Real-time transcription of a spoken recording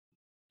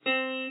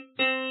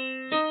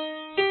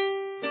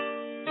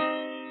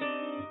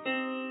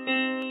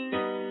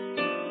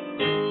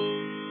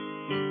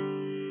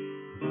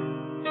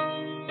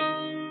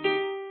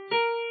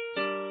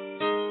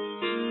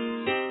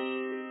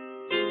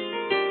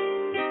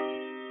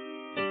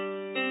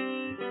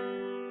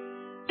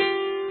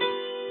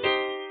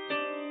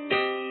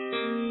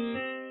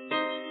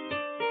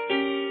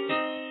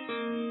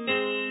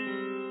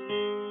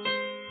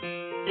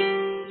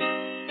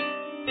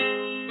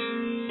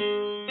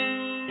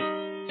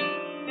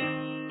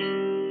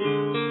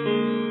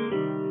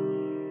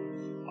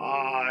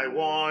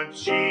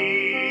want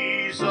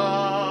Jesus to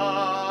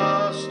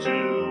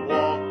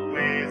walk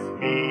with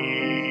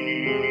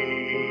me.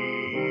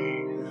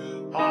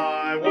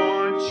 I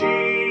want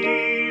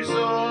Jesus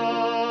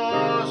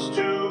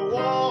to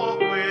walk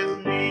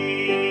with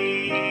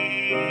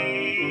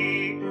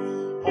me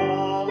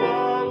all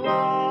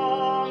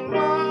along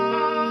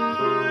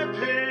my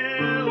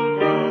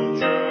pilgrim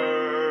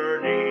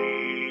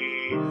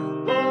journey.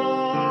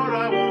 Lord,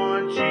 I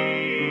want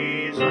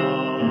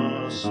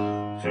Jesus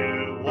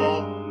to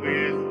walk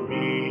with me.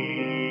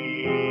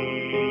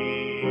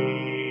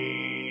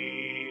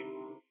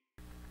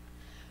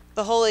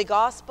 The Holy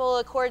Gospel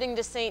according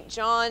to St.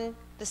 John,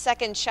 the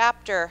 2nd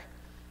chapter.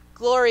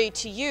 Glory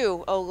to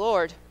you, O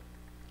Lord.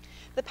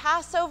 The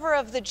Passover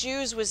of the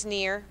Jews was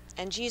near,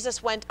 and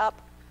Jesus went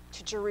up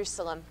to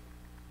Jerusalem.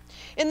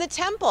 In the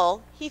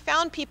temple, he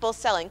found people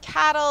selling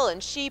cattle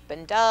and sheep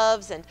and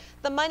doves, and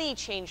the money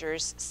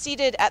changers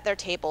seated at their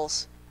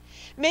tables.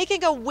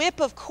 Making a whip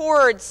of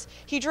cords,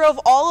 he drove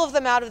all of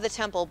them out of the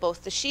temple,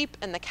 both the sheep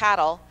and the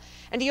cattle,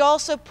 and he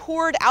also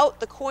poured out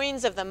the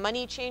coins of the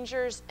money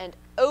changers and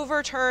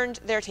overturned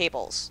their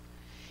tables.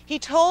 He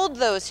told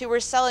those who were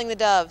selling the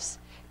doves,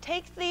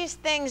 "Take these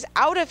things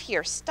out of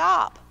here.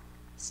 Stop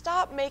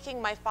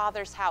making my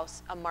Father's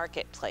house a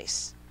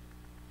marketplace."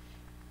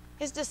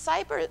 His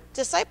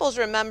disciples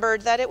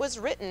remembered that it was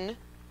written,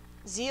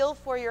 "Zeal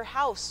for your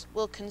house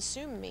will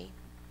consume me."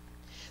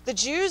 The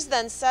Jews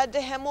then said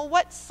to him, "Well,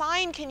 what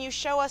sign can you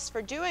show us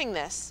for doing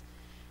this?"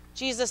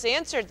 Jesus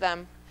answered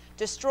them,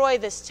 "Destroy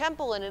this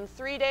temple, and in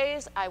 3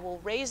 days I will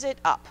raise it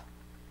up."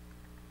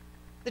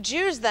 The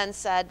Jews then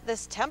said,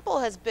 "This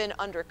temple has been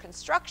under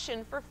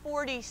construction for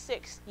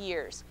 46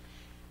 years,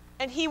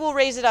 and he will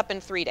raise it up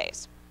in 3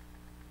 days."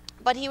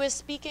 But he was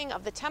speaking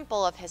of the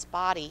temple of his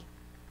body.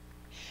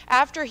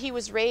 After he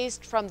was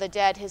raised from the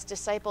dead, his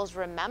disciples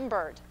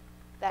remembered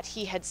that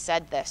he had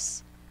said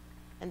this,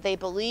 and they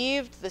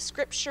believed the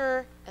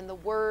scripture and the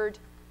word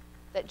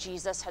that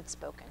Jesus had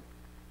spoken.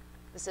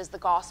 This is the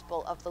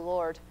gospel of the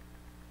Lord.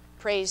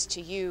 Praise to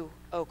you,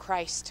 O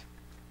Christ.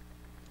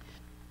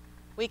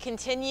 We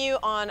continue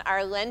on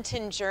our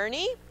Lenten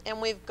journey,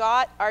 and we've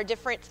got our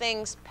different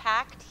things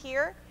packed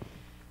here.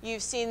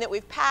 You've seen that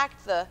we've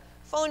packed the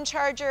phone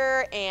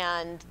charger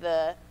and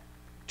the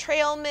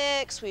trail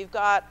mix. We've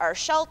got our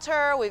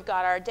shelter. We've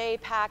got our day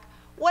pack.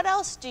 What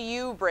else do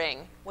you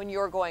bring when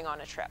you're going on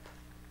a trip?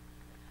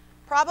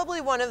 Probably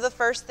one of the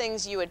first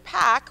things you would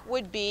pack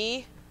would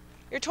be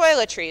your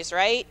toiletries,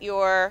 right?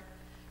 Your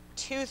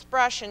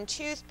toothbrush and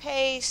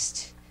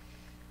toothpaste.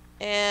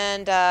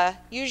 And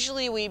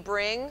usually we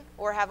bring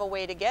or have a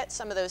way to get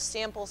some of those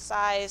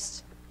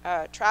sample-sized,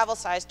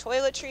 travel-sized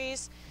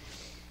toiletries.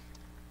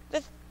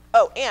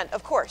 Oh, and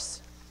of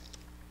course,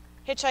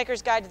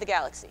 Hitchhiker's Guide to the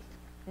Galaxy.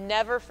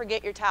 Never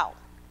forget your towel.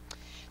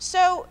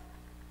 So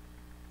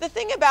the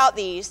thing about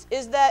these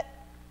is that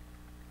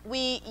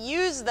we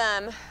use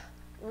them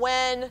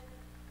when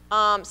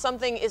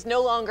something is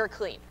no longer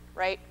clean,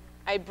 right?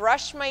 I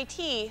brush my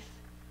teeth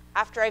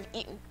after I've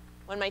eaten.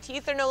 When my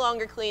teeth are no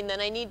longer clean, then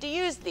I need to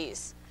use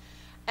these.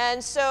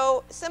 And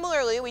so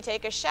similarly, we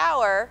take a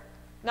shower,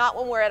 not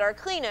when we're at our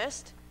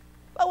cleanest,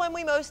 but when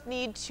we most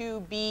need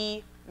to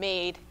be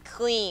made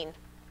clean.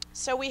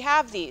 So we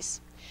have these.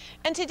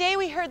 And today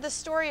we heard the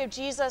story of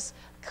Jesus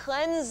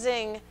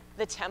cleansing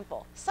the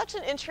temple. Such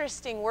an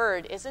interesting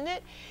word, isn't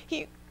it?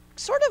 He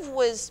sort of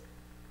was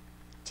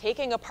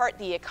taking apart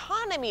the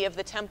economy of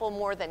the temple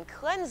more than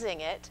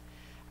cleansing it.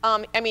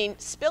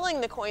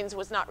 Spilling the coins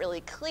was not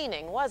really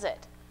cleaning, was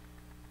it?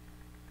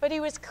 But he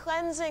was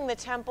cleansing the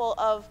temple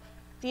of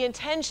the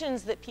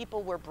intentions that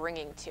people were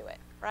bringing to it,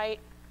 right?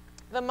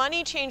 The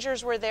money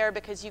changers were there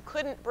because you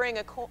couldn't bring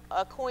a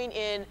coin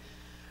in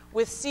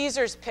with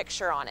Caesar's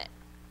picture on it.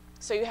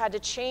 So you had to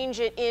change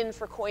it in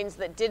for coins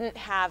that didn't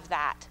have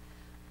that.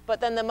 But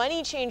then the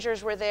money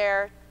changers were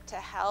there to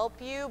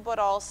help you, but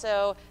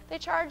also they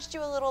charged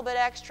you a little bit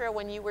extra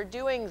when you were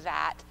doing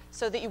that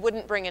so that you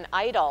wouldn't bring an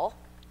idol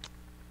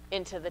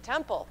into the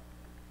temple.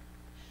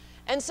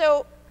 And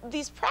so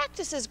these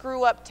practices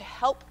grew up to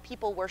help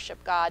people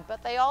worship God,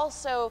 but they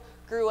also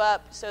grew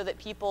up so that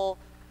people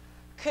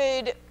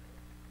could,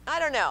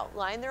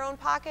 line their own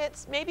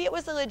pockets. Maybe it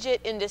was a legit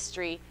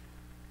industry,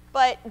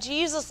 but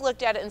Jesus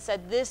looked at it and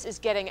said, this is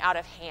getting out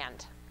of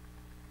hand.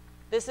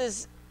 This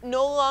is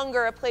no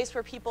longer a place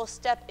where people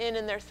step in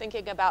and they're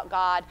thinking about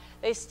God.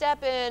 They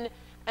step in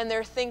and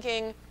they're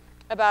thinking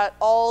about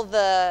all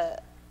the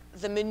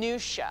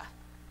minutia,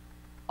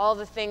 all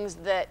the things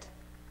that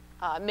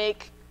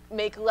make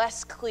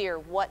less clear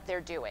what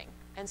they're doing.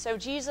 And so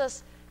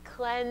Jesus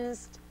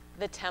cleansed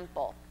the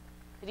temple.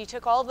 That he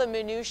took all the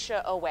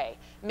minutia away.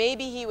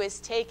 Maybe he was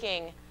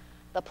taking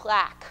the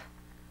plaque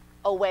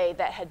away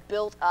that had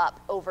built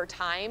up over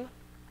time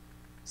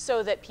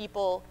so that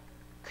people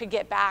could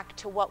get back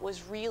to what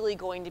was really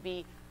going to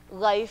be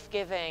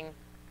life-giving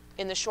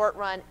in the short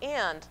run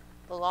and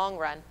the long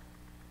run.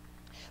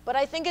 But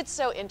I think it's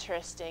so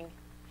interesting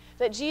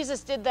that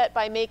Jesus did that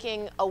by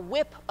making a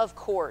whip of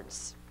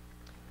cords.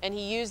 And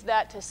he used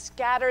that to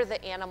scatter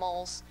the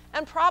animals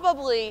and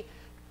probably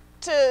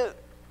to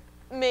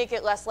make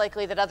it less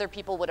likely that other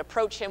people would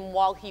approach him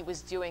while he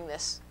was doing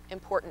this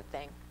important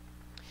thing.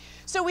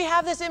 So we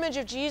have this image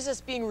of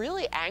Jesus being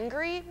really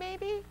angry,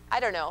 maybe? I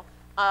don't know.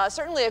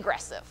 Certainly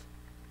aggressive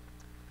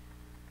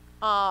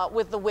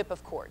with the whip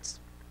of cords.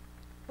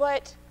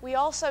 But we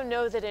also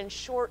know that in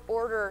short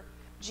order,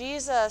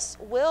 Jesus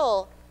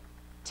will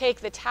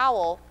take the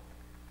towel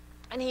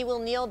and he will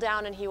kneel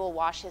down and he will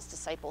wash his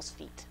disciples'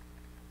 feet,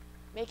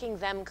 making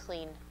them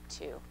clean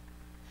too.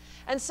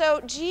 And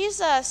so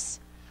Jesus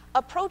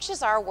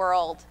approaches our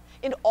world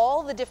in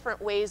all the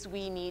different ways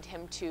we need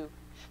him to.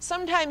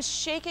 Sometimes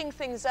shaking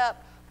things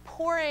up,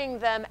 pouring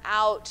them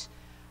out,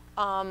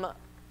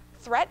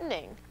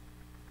 threatening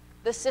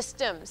the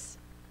systems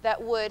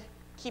that would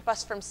keep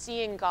us from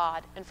seeing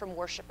God and from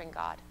worshiping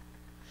God.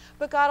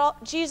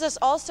 But Jesus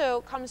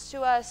also comes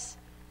to us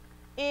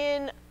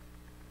in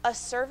a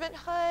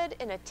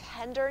servanthood, in a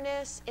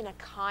tenderness, in a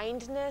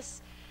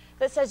kindness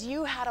that says,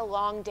 you had a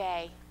long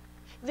day.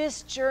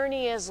 This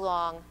journey is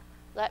long.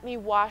 Let me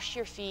wash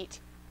your feet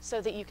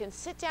so that you can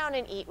sit down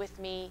and eat with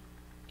me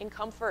in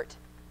comfort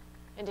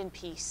and in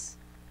peace.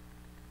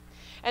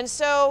 And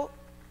so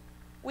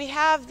we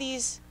have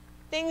these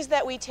things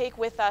that we take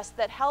with us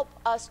that help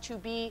us to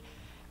be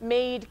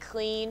made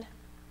clean.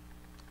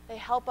 They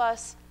help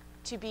us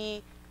to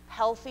be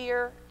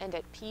healthier and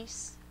at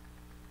peace.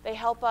 They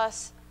help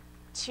us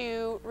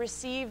to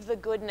receive the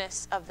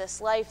goodness of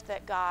this life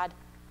that God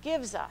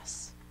gives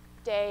us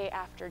day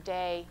after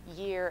day,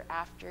 year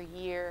after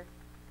year,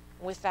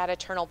 with that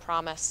eternal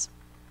promise.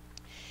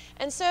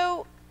 And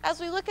so as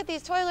we look at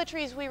these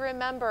toiletries, we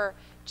remember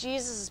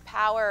Jesus'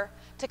 power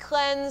to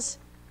cleanse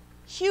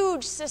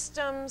huge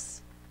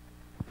systems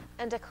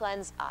and to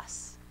cleanse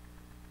us.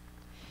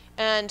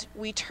 And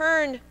we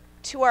turn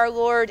to our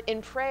Lord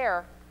in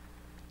prayer,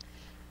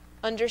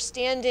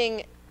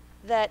 understanding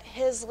that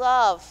his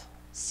love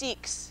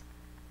seeks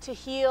to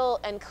heal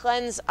and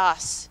cleanse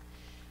us.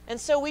 And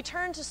so we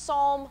turn to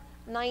Psalm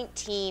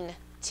 19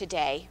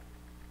 today.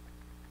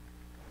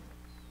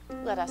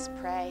 Let us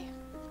pray.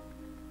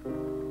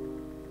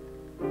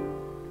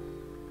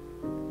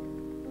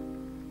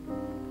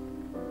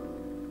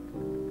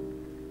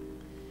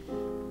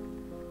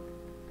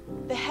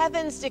 The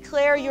heavens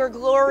declare your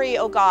glory,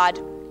 O God,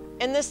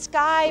 and the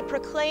sky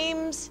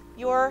proclaims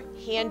your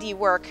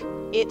handiwork,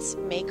 its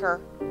maker.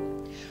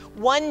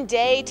 One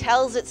day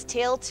tells its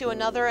tale to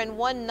another, and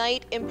one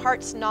night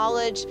imparts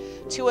knowledge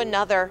to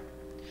another.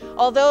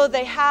 Although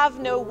they have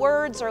no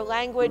words or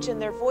language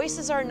and their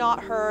voices are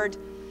not heard,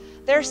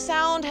 their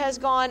sound has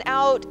gone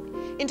out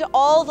into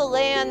all the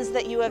lands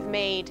that you have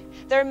made,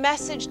 their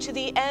message to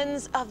the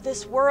ends of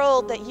this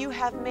world that you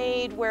have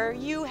made, where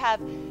you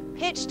have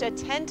pitched a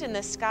tent in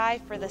the sky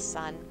for the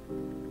sun.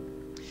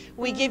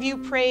 We give you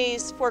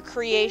praise for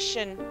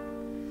creation,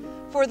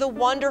 for the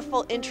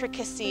wonderful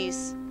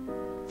intricacies,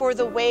 for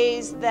the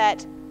ways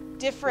that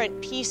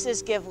different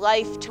pieces give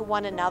life to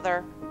one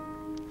another.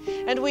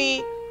 And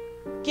we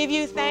give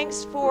you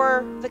thanks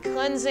for the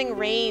cleansing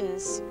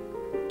rains,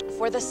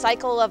 for the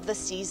cycle of the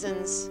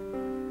seasons,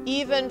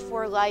 even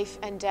for life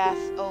and death,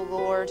 O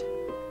Lord.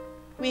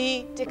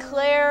 We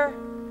declare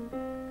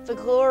the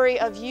glory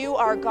of you,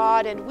 our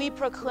God, and we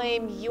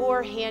proclaim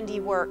your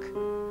handiwork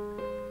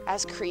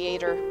as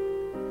creator.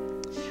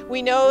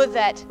 We know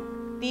that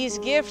these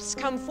gifts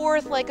come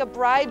forth like a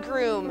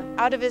bridegroom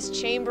out of his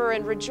chamber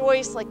and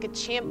rejoice like a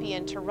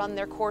champion to run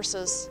their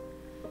courses.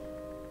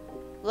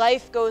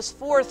 Life goes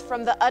forth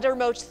from the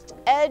uttermost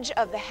edge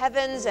of the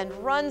heavens and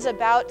runs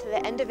about to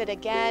the end of it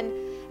again,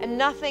 and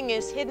nothing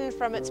is hidden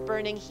from its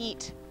burning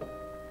heat.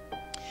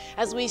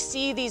 As we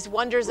see these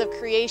wonders of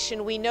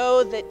creation, we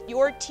know that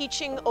your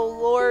teaching, O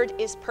Lord,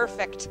 is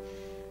perfect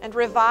and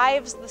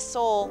revives the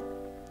soul.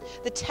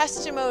 The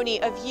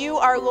testimony of you,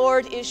 our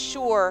Lord, is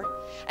sure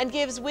and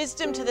gives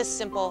wisdom to the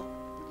simple.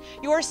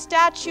 Your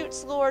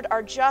statutes, Lord,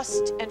 are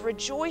just and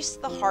rejoice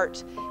the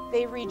heart.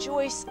 They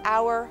rejoice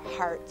our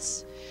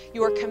hearts.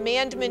 Your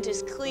commandment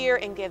is clear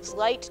and gives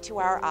light to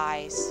our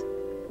eyes.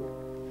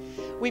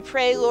 We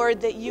pray,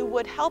 Lord, that you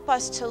would help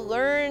us to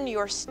learn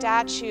your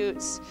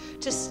statutes,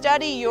 to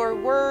study your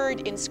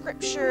word in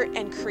Scripture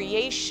and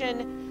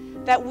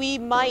creation, that we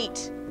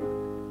might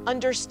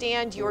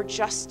understand your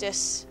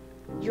justice,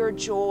 your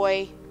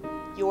joy,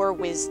 your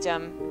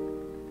wisdom.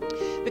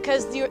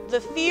 Because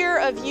the fear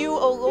of you,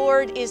 O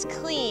Lord, is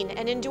clean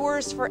and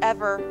endures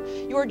forever.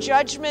 Your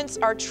judgments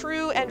are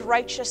true and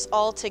righteous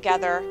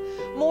altogether.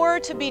 More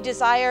to be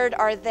desired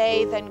are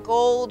they than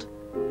gold,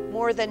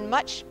 more than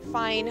much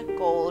fine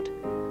gold.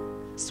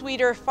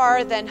 Sweeter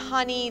far than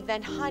honey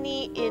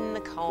in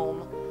the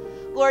comb.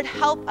 Lord,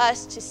 help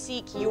us to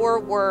seek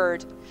your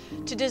word,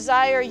 to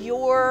desire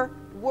your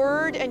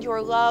word and your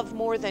love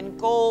more than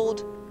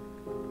gold,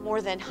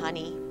 more than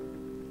honey.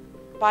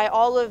 By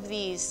all of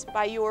these,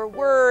 by your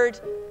word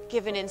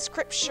given in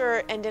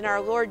Scripture and in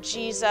our Lord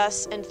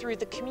Jesus and through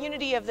the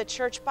community of the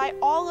church, by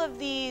all of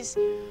these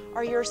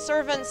are your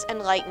servants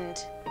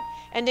enlightened,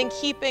 and in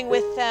keeping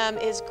with them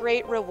is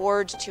great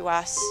reward to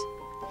us.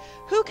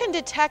 Who can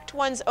detect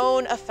one's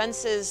own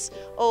offenses,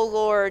 O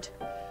Lord?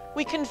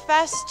 We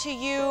confess to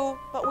you,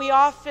 but we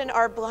often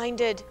are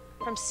blinded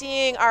from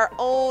seeing our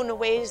own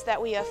ways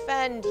that we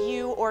offend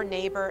you or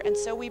neighbor. And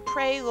so we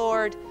pray,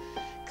 Lord,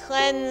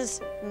 cleanse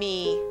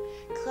me,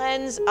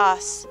 cleanse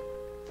us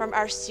from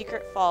our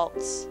secret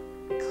faults.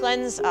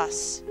 Cleanse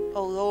us,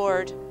 O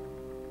Lord.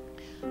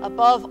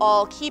 Above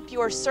all, keep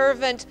your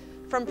servant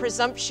from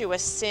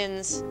presumptuous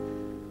sins.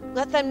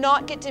 Let them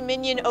not get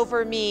dominion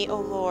over me, O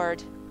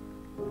Lord.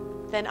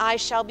 Then I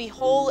shall be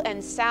whole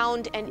and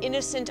sound and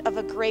innocent of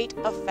a great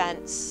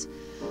offense.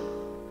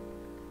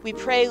 We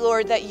pray,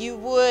 Lord, that you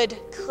would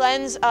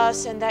cleanse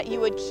us and that you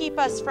would keep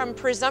us from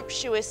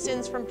presumptuous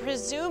sins, from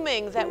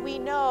presuming that we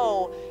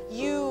know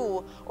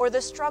you or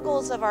the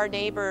struggles of our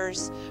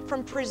neighbors,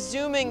 from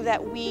presuming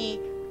that we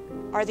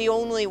are the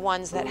only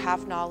ones that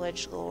have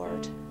knowledge,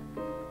 Lord.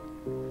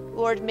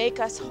 Lord, make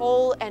us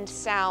whole and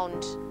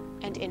sound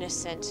and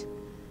innocent.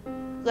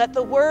 Let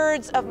the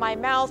words of my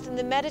mouth and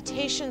the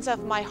meditations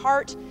of my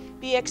heart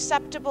be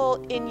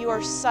acceptable in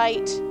your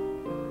sight,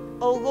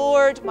 O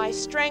Lord, my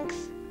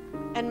strength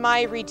and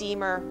my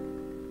Redeemer.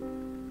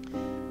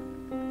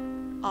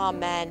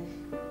 Amen.